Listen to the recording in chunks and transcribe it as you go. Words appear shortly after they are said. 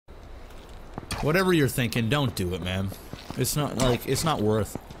Whatever you're thinking, don't do it, man. It's not, like, it's not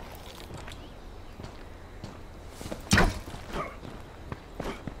worth.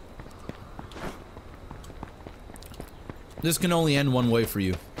 This can only end one way for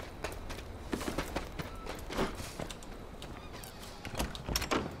you.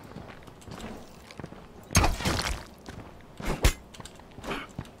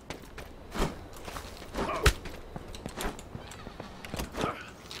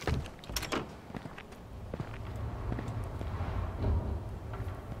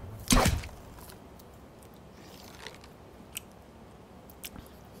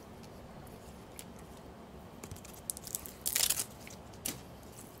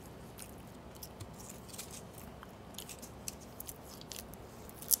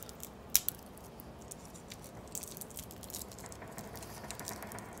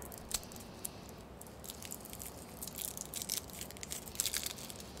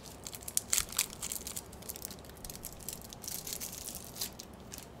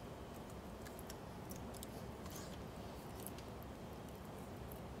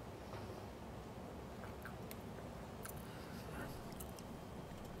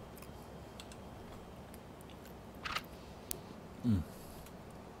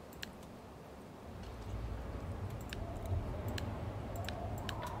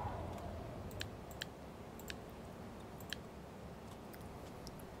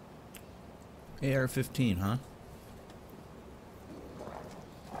 AR-15, huh?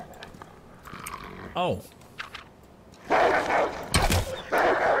 Oh.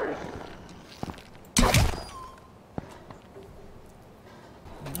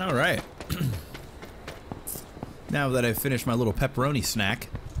 All right. Now that I've finished my little pepperoni snack,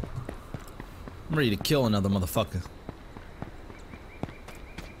 I'm ready to kill another motherfucker.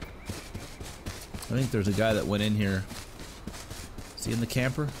 I think there's a guy that went in here. Is he in the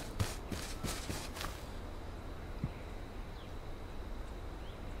camper?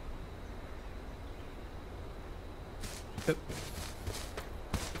 Yep.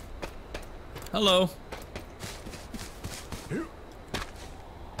 Hello. Come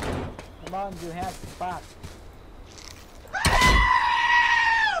on, you have to spot.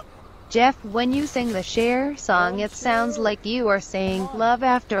 Jeff, when you sing the Cher song, it sounds like you are saying, love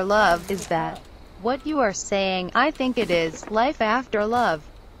after love. Is that what you are saying? I think it is, life after love.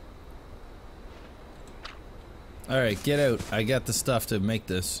 Alright, get out. I got the stuff to make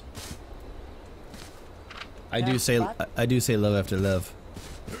this. I do say love after love.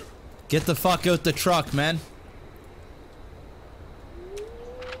 Get the fuck out the truck, man.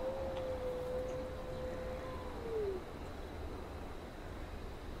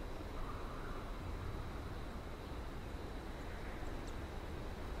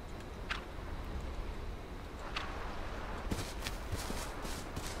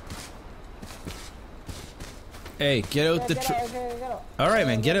 Hey, get out the truck. Alright,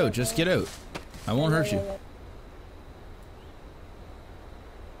 man, get out. Just get out. I won't hurt you.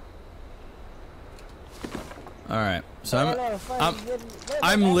 Alright, so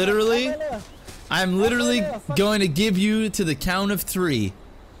I'm literally going to give you to the count of 3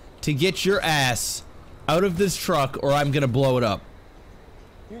 to get your ass out of this truck, or I'm gonna blow it up.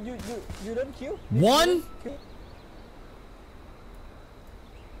 You don't kill? 1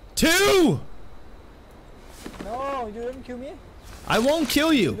 2. No, you don't kill me. I won't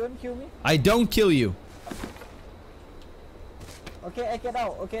kill you. You don't kill me. I don't kill you. Okay, I get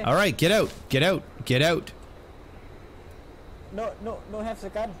out. Okay. All right, get out. Get out. Get out. No, have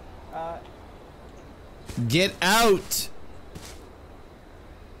second. Get out.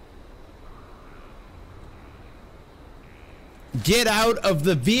 Get out of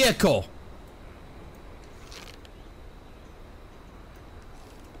the vehicle.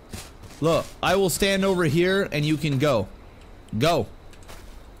 Look, I will stand over here and you can go. Go.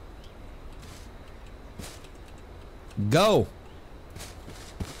 Go.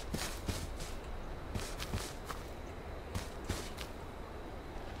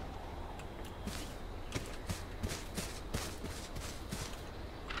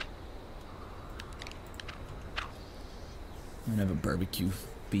 I'm gonna have a barbecue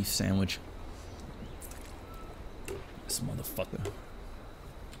beef sandwich. This motherfucker.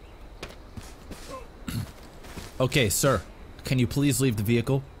 Okay, sir. Can you please leave the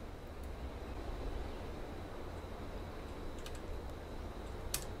vehicle?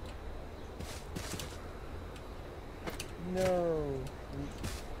 No.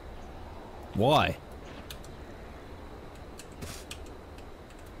 Why?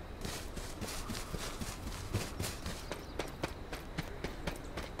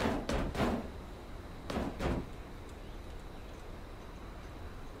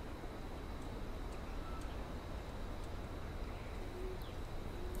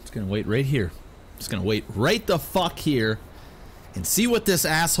 Just gonna wait right here. Just gonna wait right the fuck here and see what this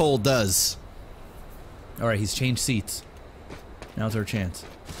asshole does. Alright, he's changed seats. Now's our chance.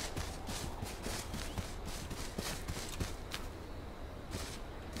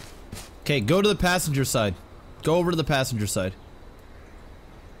 Okay, go to the passenger side. Go over to the passenger side.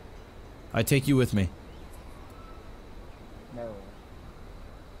 I take you with me. No.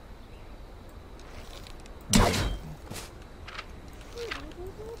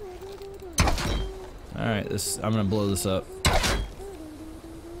 Alright, I'm gonna blow this up.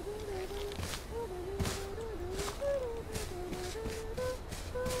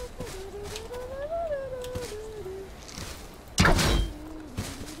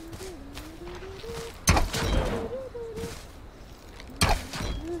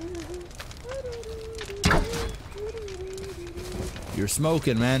 You're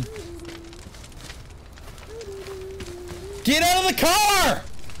smoking, man. Get out of the car!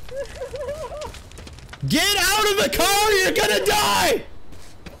 Get out of the car! You're gonna die!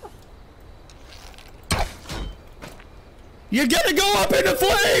 You're gonna go up into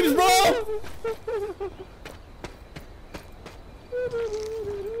flames, bro!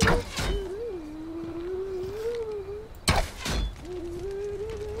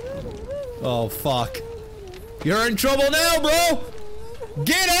 Oh, fuck. You're in trouble now, bro!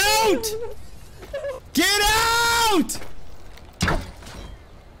 Get out! Get out!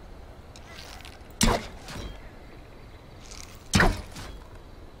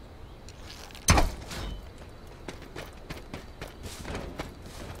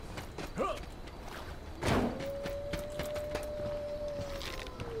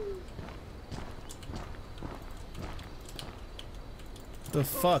 The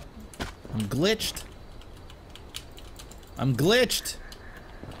fuck? I'm glitched. I'm glitched.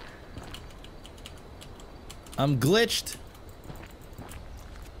 I'm glitched.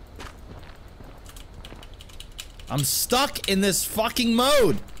 I'm stuck in this fucking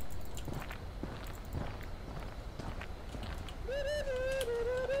mode.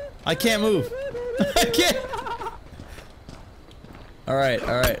 I can't move. I can't. Alright,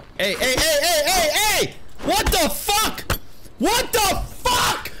 alright. Hey, hey, hey, hey, hey, hey! What the fuck? What the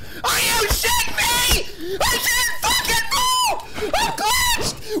fuck? Are you shitting me? I can't fucking move! I'm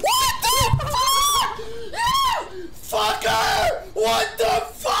glitched! What the fuck? You fucker! What the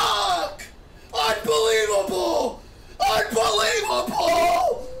fuck? Unbelievable!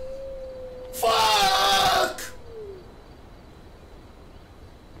 Unbelievable! Fuck!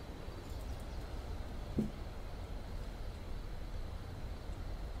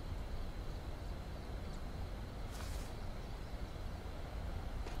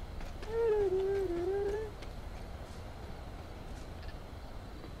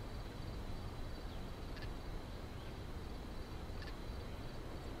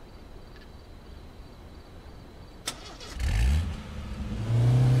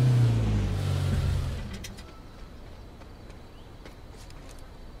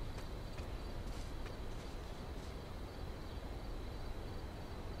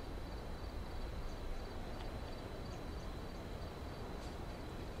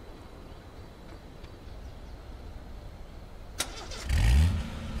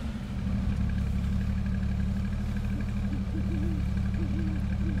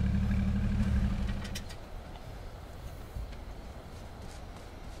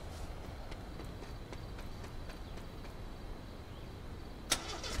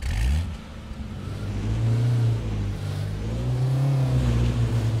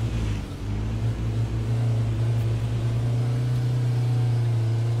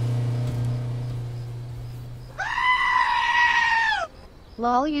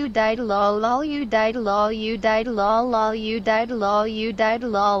 Lol you died lol you died lol you died lol you died lol you died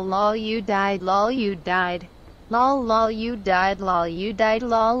lol you died lol you died lol you died lol you died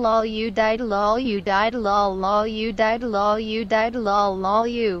lol you died lol you died lol you died lol you died lol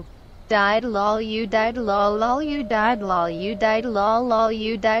you died lol you died lol you died lol you died lol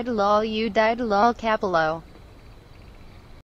you died lol you died lol Capello.